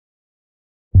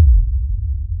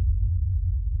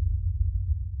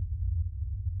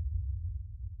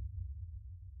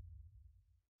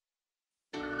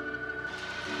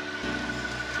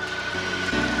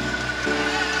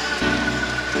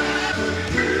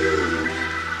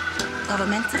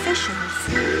government officials.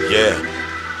 Yeah.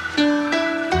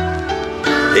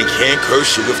 They can't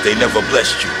curse you if they never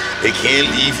blessed you. They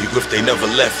can't leave you if they never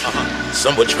left you.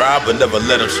 Some will try but never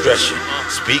let them stress you.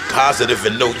 Speak positive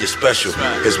and know you're special.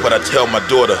 It's what I tell my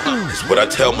daughter. It's what I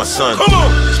tell my son.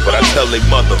 It's what I tell their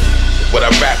mother. What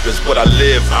I rap is what I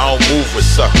live. I don't move with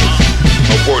suckers.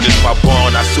 My word is my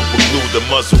bond. I super glue the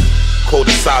muzzle. Cold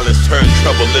of silence turn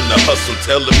trouble in the hustle.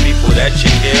 Tell the people that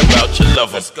you care about your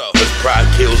lover. Cause pride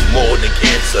kills more than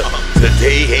cancer.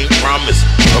 Today ain't promised,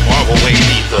 tomorrow ain't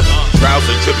either. Trials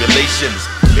and tribulations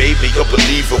made me a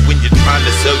believer. When you're trying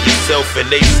to sell yourself and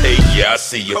they say, yeah, I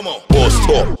see you. Boss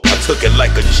talk, I took it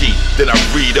like a G. Then I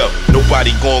read up,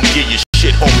 nobody gon' give you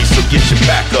shit, homie, so get your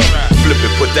back up. Flip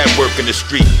it, put that work in the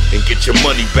street and get your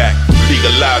money back.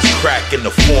 Legalize crack in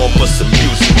the form of some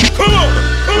music.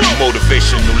 With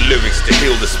motivational lyrics to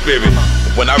heal the spirit.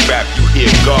 When I rap, you hear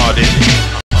God in it.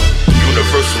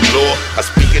 Universal law, I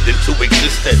speak it into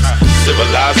existence.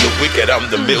 Civilize the wicked, I'm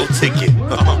the meal ticket.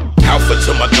 Alpha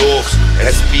to my dogs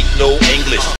that speak no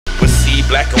English, but see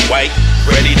black and white,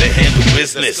 ready to handle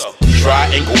business.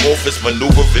 Triangle office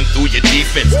maneuvering through your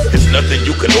defense. There's nothing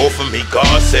you can offer me,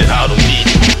 God said I don't need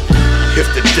it. If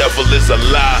the devil is a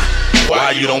lie,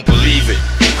 why you don't believe it?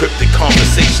 Encrypted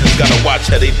conversations, gotta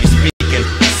watch how they be speaking.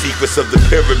 Secrets of the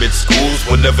pyramid, schools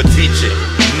will never teach it.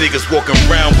 Niggas walking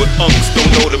around with unks,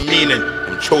 don't know the meaning.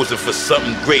 I'm chosen for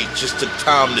something great, just took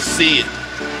time to see it.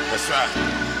 That's right.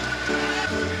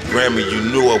 Grandma, you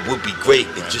knew I would be great,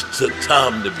 it just took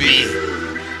time to be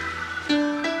it.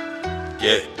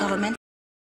 Yeah.